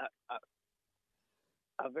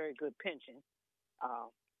a very good pension. I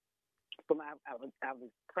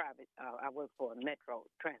was private. I worked for Metro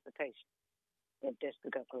Transportation in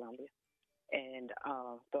District of Columbia, and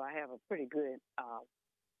so I have a pretty good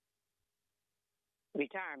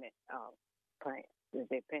retirement plan.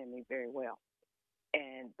 They're paying me very well,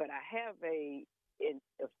 but I have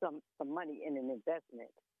some money in an investment,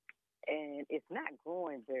 and it's not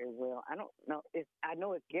growing very well. I don't know. I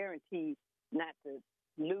know it's guaranteed not to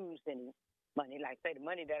lose any money. Like say the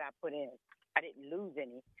money that I put in, I didn't lose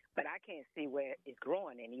any, but I can't see where it's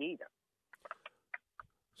growing any either.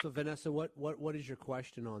 So, Vanessa, what is your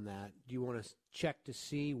question on that? Do you want to check to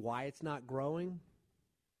see why it's not growing?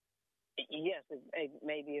 Yes,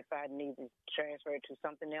 maybe if I need to transfer it to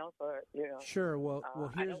something else, or Sure. Well,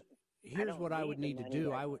 here's what I would need to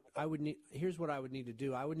do. Here's what I would need to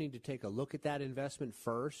do. I would need to take a look at that investment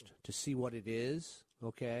first to see what it is,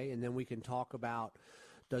 okay, and then we can talk about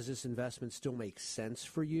does this investment still make sense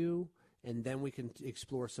for you, and then we can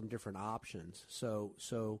explore some different options. So.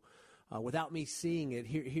 Without me seeing it,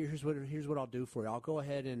 here's what I'll do for you. I'll go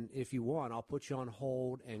ahead and, if you want, I'll put you on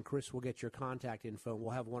hold, and Chris will get your contact info.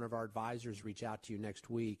 We'll have one of our advisors reach out to you next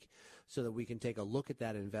week so that we can take a look at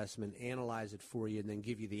that investment, analyze it for you, and then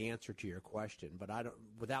give you the answer to your question. But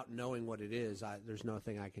without knowing what it is, there's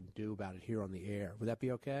nothing I can do about it here on the air. Would that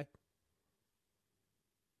be okay?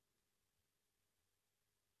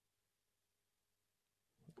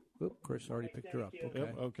 Oop, Chris already picked her up. Okay.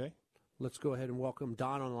 Yep, okay. Let's go ahead and welcome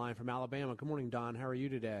Don on the line from Alabama. Good morning, Don. How are you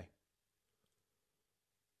today?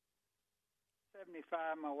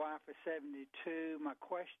 75. My wife is 72. My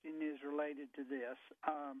question is related to this.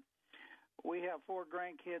 We have 4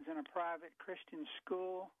 grandkids in a private Christian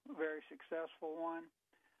school, a very successful one,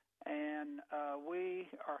 and we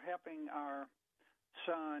are helping our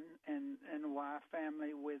son and wife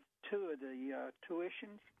family with 2 of the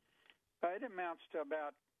tuitions. It amounts to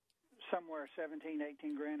about somewhere 17,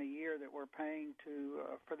 18 grand a year that we're paying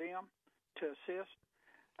for them to assist.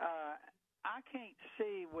 I can't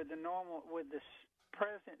see with this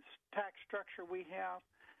present tax structure we have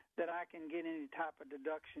that I can get any type of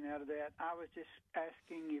deduction out of that. I was just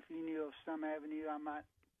asking if you knew of some avenue I might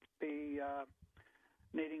be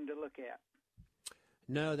needing to look at.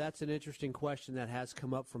 No, that's an interesting question that has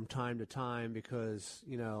come up from time to time because,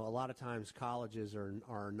 a lot of times colleges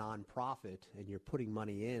are nonprofit and you're putting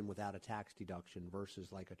money in without a tax deduction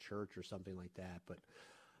versus like a church or something like that. But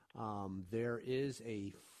there is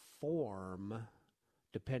a form,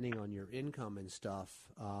 depending on your income and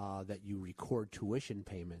stuff, that you record tuition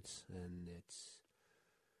payments, and it's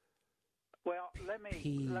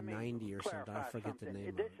P90 or something. I forget the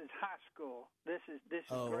name. This is high school. This is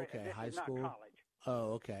okay, this high is school. Not college.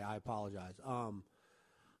 Oh, okay. I apologize.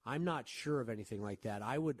 I'm not sure of anything like that.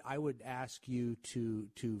 I would ask you to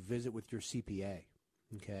visit with your CPA,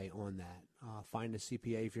 okay, on that. Find a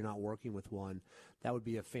CPA if you're not working with one. That would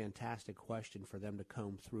be a fantastic question for them to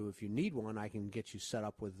comb through. If you need one, I can get you set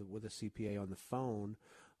up with a CPA on the phone.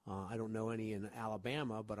 I don't know any in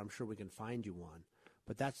Alabama, but I'm sure we can find you one.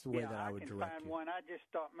 But that's the way that I would direct find you. One. I just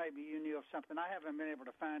thought maybe you knew of something. I haven't been able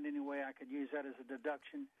to find any way I could use that as a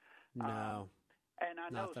deduction. No. And I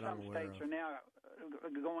know some states are now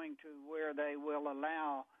going to where they will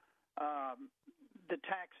allow the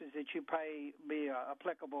taxes that you pay be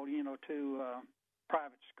applicable, to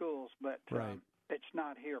private schools, but right. It's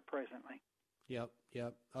not here presently. Yep.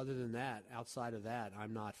 Other than that, outside of that,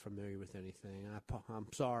 I'm not familiar with anything. I'm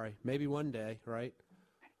sorry. Maybe one day, right?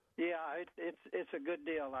 Yeah, it's a good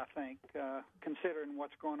deal, I think, considering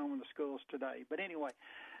what's going on in the schools today. But anyway,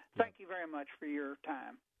 thank you very much for your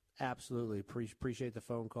time. Absolutely. Appreciate the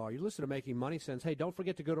phone call. You're listening to Making Money Sense. Hey, don't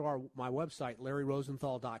forget to go to my website,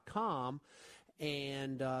 LarryRosenthal.com,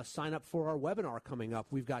 and sign up for our webinar coming up.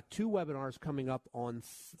 We've got 2 webinars coming up on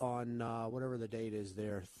whatever the date is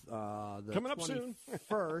there. The coming up soon.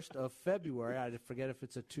 21st of February. I forget if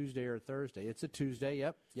it's a Tuesday or a Thursday. It's a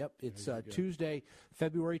Tuesday. Yep. It's Tuesday,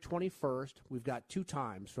 February 21st. We've got 2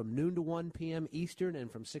 times, from noon to 1 p.m. Eastern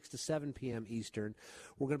and from 6 to 7 p.m. Eastern.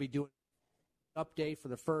 We're going to be doing update for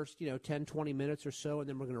the first 10, 20 minutes or so, and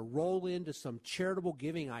then we're going to roll into some charitable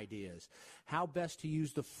giving ideas. How best to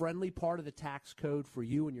use the friendly part of the tax code for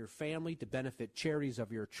you and your family to benefit charities of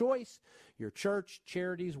your choice, your church,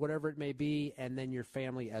 charities, whatever it may be, and then your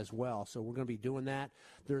family as well. So we're going to be doing that.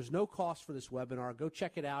 There's no cost for this webinar. Go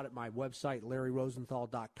check it out at my website,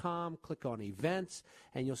 LarryRosenthal.com. Click on events,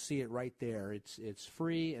 and you'll see it right there. It's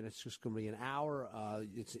free, and it's just going to be an hour.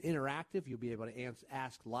 It's interactive. You'll be able to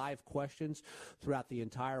ask live questions throughout the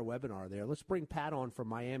entire webinar there. Let's bring Pat on from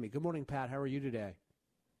Miami. Good morning, Pat. How are you today?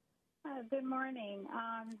 Good morning.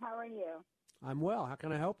 How are you? I'm well. How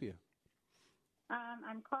can I help you?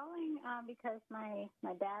 I'm calling because my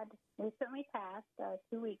dad recently passed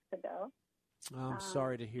 2 weeks ago. I'm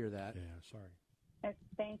sorry to hear that. Yeah, sorry.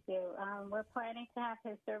 Thank you. We're planning to have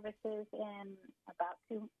his services in about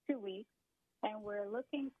two weeks, and we're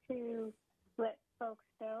looking to let folks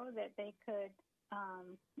know that they could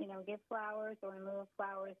give flowers or in lieu of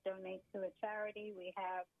flowers, donate to a charity. We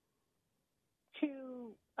have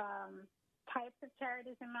 2 types of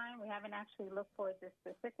charities in mind. We haven't actually looked for the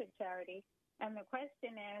specific charity. And the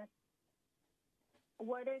question is,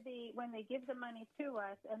 when they give the money to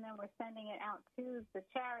us and then we're sending it out to the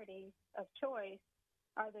charity of choice,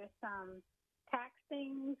 are there some tax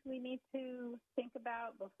things we need to think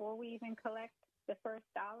about before we even collect the first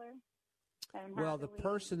dollar? Well, the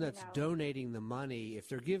person that's donating the money, if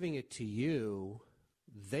they're giving it to you,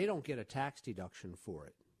 they don't get a tax deduction for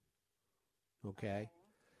it. Okay?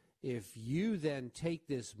 If you then take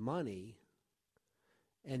this money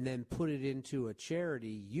and then put it into a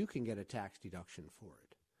charity, you can get a tax deduction for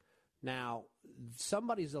it. Now,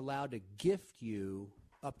 somebody's allowed to gift you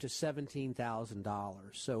up to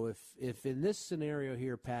 $17,000. So if in this scenario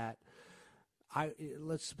here, Pat,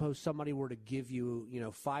 let's suppose somebody were to give you,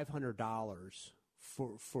 $500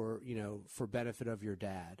 for benefit of your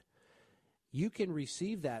dad. You can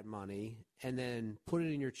receive that money and then put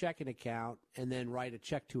it in your checking account and then write a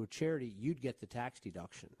check to a charity. You'd get the tax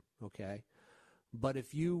deduction, okay? But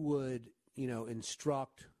if you would,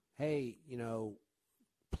 instruct, hey,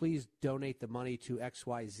 please donate the money to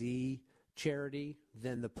XYZ charity,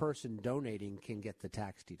 then the person donating can get the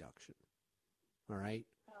tax deduction, all right?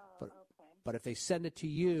 But if they send it to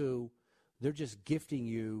you, they're just gifting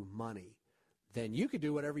you money. Then you could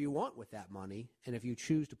do whatever you want with that money, and if you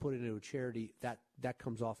choose to put it into a charity, that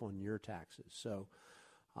comes off on your taxes. So,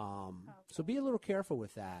 so be a little careful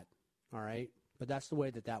with that, all right? But that's the way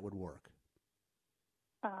that would work.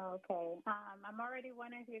 Oh, okay. I'm already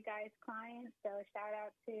one of you guys' clients, so shout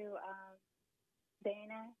out to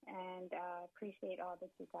Dana, and appreciate all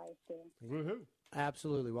that you guys do. Woohoo!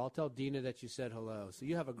 Absolutely. Well, I'll tell Dina that you said hello. So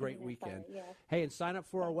you have a great weekend. Yes. Hey, and sign up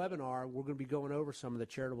for our webinar. We're going to be going over some of the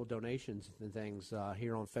charitable donations and things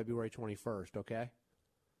here on February 21st, okay?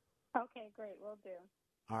 Okay, great. Will do.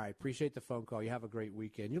 All right. Appreciate the phone call. You have a great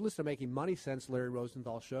weekend. You're listening to Making Money Sense, Larry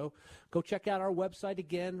Rosenthal Show. Go check out our website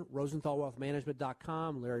again,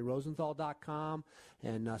 RosenthalWealthManagement.com, LarryRosenthal.com,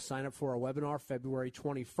 and sign up for our webinar February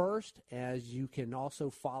 21st. As you can also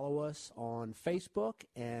follow us on Facebook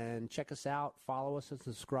and check us out. Follow us and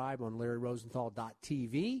subscribe on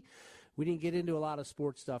LarryRosenthal.tv. We didn't get into a lot of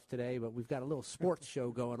sports stuff today, but we've got a little sports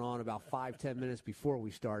show going on about 5-10 minutes before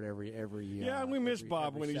we start every yeah, we miss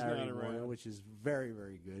Bob when he's not around, morning, which is very,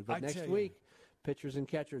 very good. But next week, pitchers and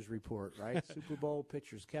catchers report, right? Super Bowl,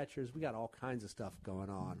 pitchers, catchers. We got all kinds of stuff going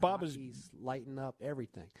on. He's lighting up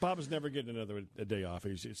everything. Bob is never getting a day off.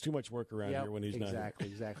 It's too much work around here when he's not here.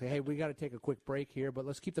 Exactly. Hey, we got to take a quick break here, but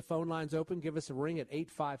let's keep the phone lines open. Give us a ring at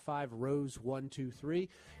 855-ROSE-123.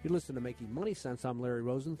 You're listening to Making Money Sense. I'm Larry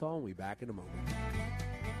Rosenthal, and we'll be back in a moment.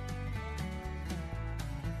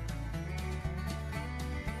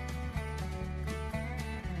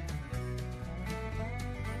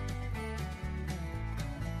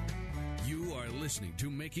 Listening to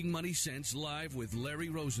Making Money Sense live with Larry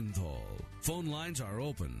Rosenthal. Phone lines are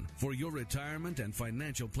open for your retirement and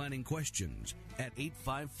financial planning questions at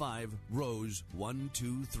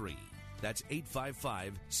 855-ROSE-123. That's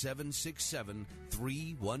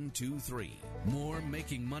 855-767-3123. More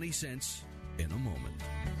Making Money Sense in a moment.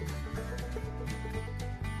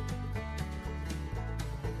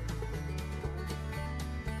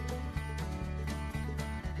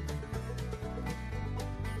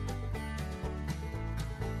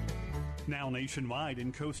 Now nationwide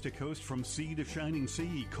and coast to coast from sea to shining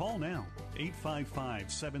sea. Call now.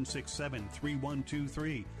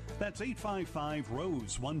 855-767-3123. That's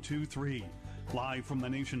 855-ROSE-123. Live from the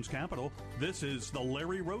nation's capital, this is The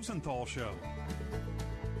Larry Rosenthal Show.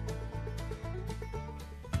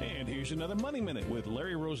 And here's another Money Minute with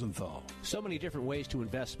Larry Rosenthal. So many different ways to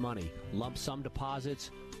invest money. Lump sum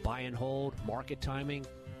deposits, buy and hold, market timing.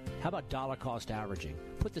 How about dollar cost averaging?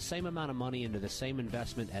 Put the same amount of money into the same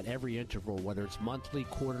investment at every interval, whether it's monthly,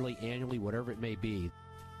 quarterly, annually, whatever it may be.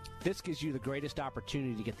 This gives you the greatest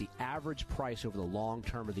opportunity to get the average price over the long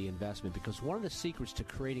term of the investment, because one of the secrets to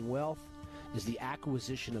creating wealth is the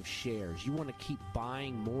acquisition of shares. You want to keep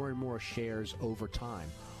buying more and more shares over time.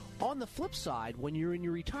 On the flip side, when you're in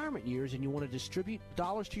your retirement years and you want to distribute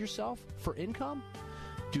dollars to yourself for income,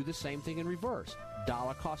 do the same thing in reverse.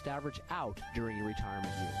 Dollar cost average out during your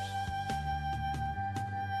retirement years.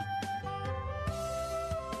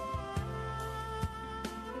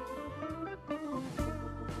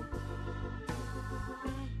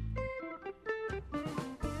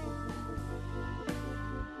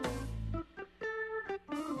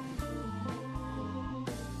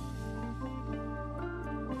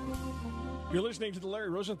 You're listening to the Larry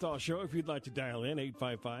Rosenthal Show. If you'd like to dial in,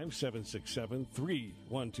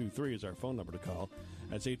 855-767-3123 is our phone number to call.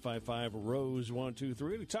 That's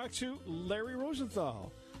 855-ROSE-123 to talk to Larry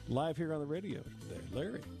Rosenthal, live here on the radio today.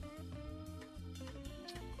 Larry.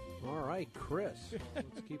 All right, Chris.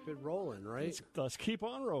 Let's keep it rolling, right? Let's keep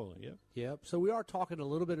on rolling, yep. Yep. So we are talking a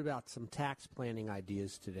little bit about some tax planning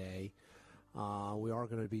ideas today. We are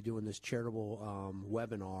going to be doing this charitable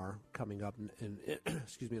webinar coming up in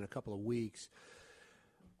in a couple of weeks.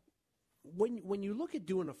 When you look at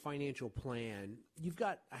doing a financial plan, you've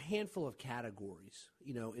got a handful of categories.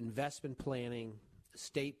 You know, investment planning,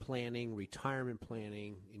 estate planning, retirement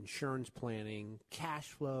planning, insurance planning, cash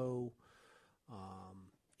flow,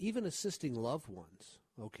 even assisting loved ones.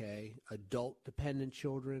 Okay, adult dependent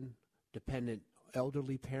children, dependent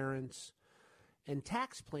elderly parents. And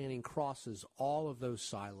tax planning crosses all of those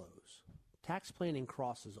silos. Tax planning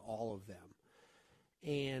crosses all of them.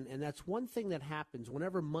 And that's one thing that happens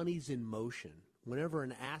whenever money's in motion, whenever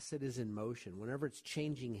an asset is in motion, whenever it's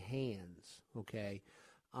changing hands, okay,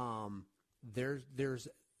 there's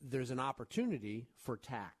an opportunity for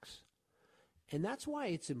tax. And that's why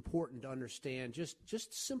it's important to understand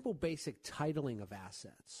just simple basic titling of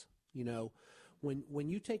assets. You know, when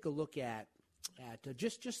you take a look at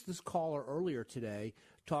just this caller earlier today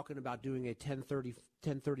talking about doing a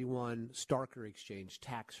 1031 Starker exchange,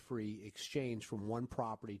 tax-free exchange from one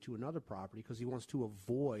property to another property because he wants to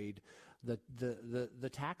avoid the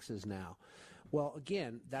taxes now. Well,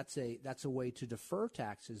 again, that's a way to defer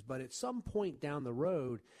taxes, but at some point down the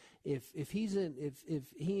road, if he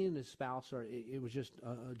and his spouse are, it was just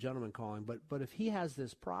a gentleman calling, but if he has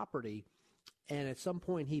this property and at some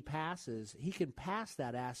point he passes, he can pass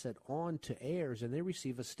that asset on to heirs, and they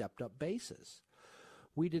receive a stepped-up basis.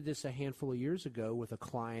 We did this a handful of years ago with a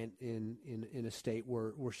client in a state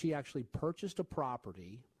where she actually purchased a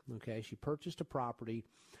property. Okay, she purchased a property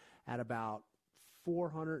at about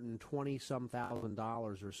 $420-some thousand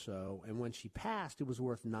or so, and when she passed, it was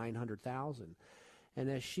worth $900,000. And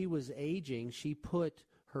as she was aging, she put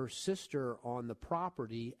her sister on the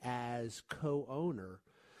property as co-owner,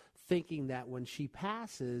 thinking that when she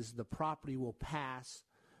passes, the property will pass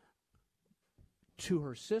to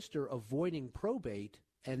her sister, avoiding probate,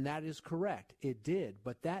 and that is correct. It did,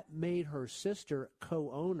 but that made her sister,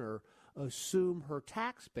 co-owner, assume her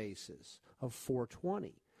tax basis of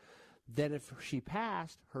 $420. Then if she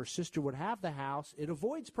passed, her sister would have the house. It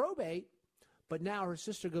avoids probate, but now her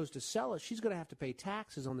sister goes to sell it. She's going to have to pay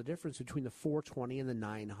taxes on the difference between the $420 and the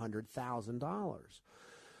 $900,000.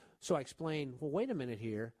 So I explained, well, wait a minute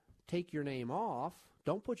here. Take your name off,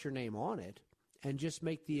 don't put your name on it, and just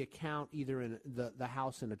make the account either in the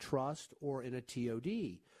house in a trust or in a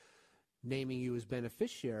TOD, naming you as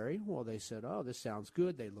beneficiary. Well, they said, oh, this sounds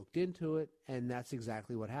good. They looked into it, and that's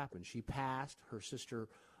exactly what happened. She passed, her sister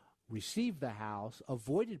received the house,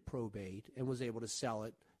 avoided probate, and was able to sell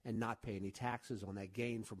it and not pay any taxes on that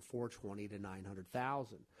gain from $420 to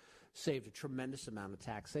 $900,000. Saved a tremendous amount of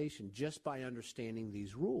taxation just by understanding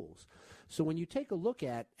these rules. So when you take a look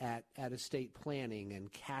at estate planning and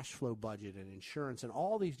cash flow budget and insurance and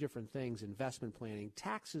all these different things, investment planning,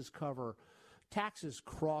 taxes cover taxes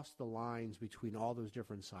cross the lines between all those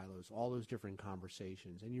different silos, all those different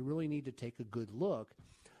conversations, and you really need to take a good look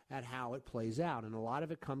at how it plays out. And a lot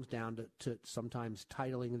of it comes down to sometimes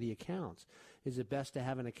titling the accounts. Is it best to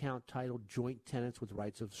have an account titled joint tenants with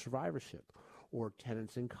rights of survivorship, or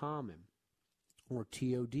tenants in common, or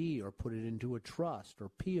TOD, or put it into a trust, or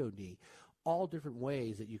POD? All different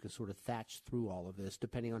ways that you can sort of thatch through all of this,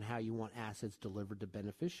 depending on how you want assets delivered to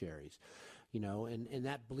beneficiaries. And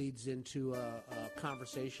that bleeds into a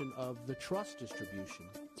conversation of the trust distribution.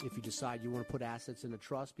 If you decide you want to put assets in a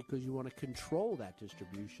trust because you want to control that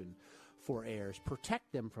distribution for heirs,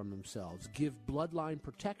 protect them from themselves, give bloodline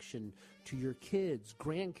protection to your kids,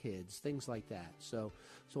 grandkids, things like that. So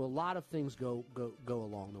a lot of things go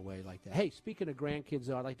along the way like that. Hey, speaking of grandkids,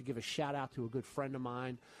 though, I'd like to give a shout out to a good friend of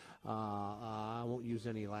mine. I won't use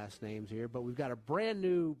any last names here, but we've got a brand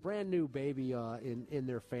new baby in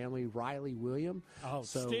their family, Riley William.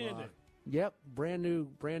 Outstanding. Yep, brand new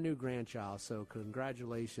grandchild. So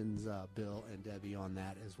congratulations, Bill and Debbie, on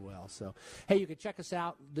that as well. So, hey, you can check us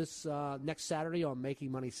out this next Saturday on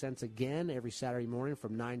Making Money Sense again, every Saturday morning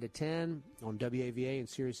from 9 to 10 on WAVA and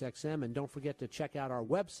SiriusXM. And don't forget to check out our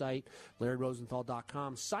website,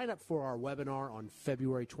 LarryRosenthal.com. Sign up for our webinar on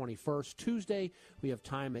February 21st, Tuesday. We have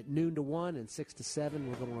time at noon to 1 and 6 to 7.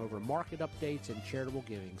 We're going over market updates and charitable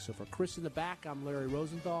giving. So for Chris in the back, I'm Larry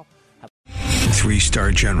Rosenthal.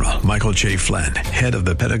 3-star General Michael J. Flynn, head of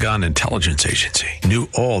the Pentagon Intelligence Agency, knew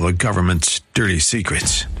all the government's dirty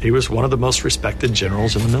secrets. He was one of the most respected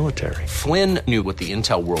generals in the military. Flynn knew what the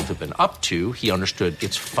intel world had been up to. He understood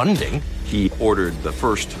its funding. He ordered the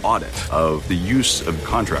first audit of the use of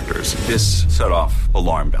contractors. This set off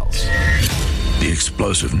alarm bells. The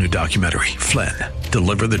explosive new documentary, Flynn,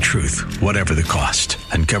 Deliver the Truth, Whatever the Cost,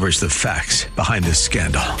 uncovers the facts behind this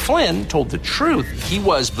scandal. Flynn told the truth. He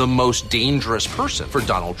was the most dangerous person for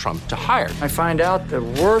Donald Trump to hire. I find out the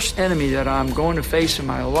worst enemy that I'm going to face in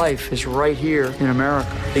my life is right here in America.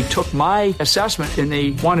 They took my assessment and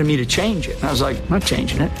they wanted me to change it. And I was like, I'm not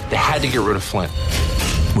changing it. They had to get rid of Flynn.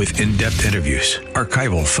 With in-depth interviews,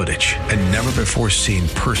 archival footage, and never-before-seen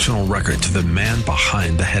personal records of the man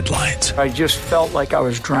behind the headlines. I just felt like I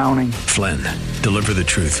was drowning. Flynn, Deliver the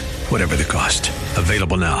Truth, Whatever the Cost.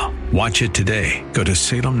 Available now. Watch it today. Go to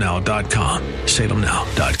salemnow.com.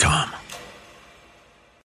 salemnow.com.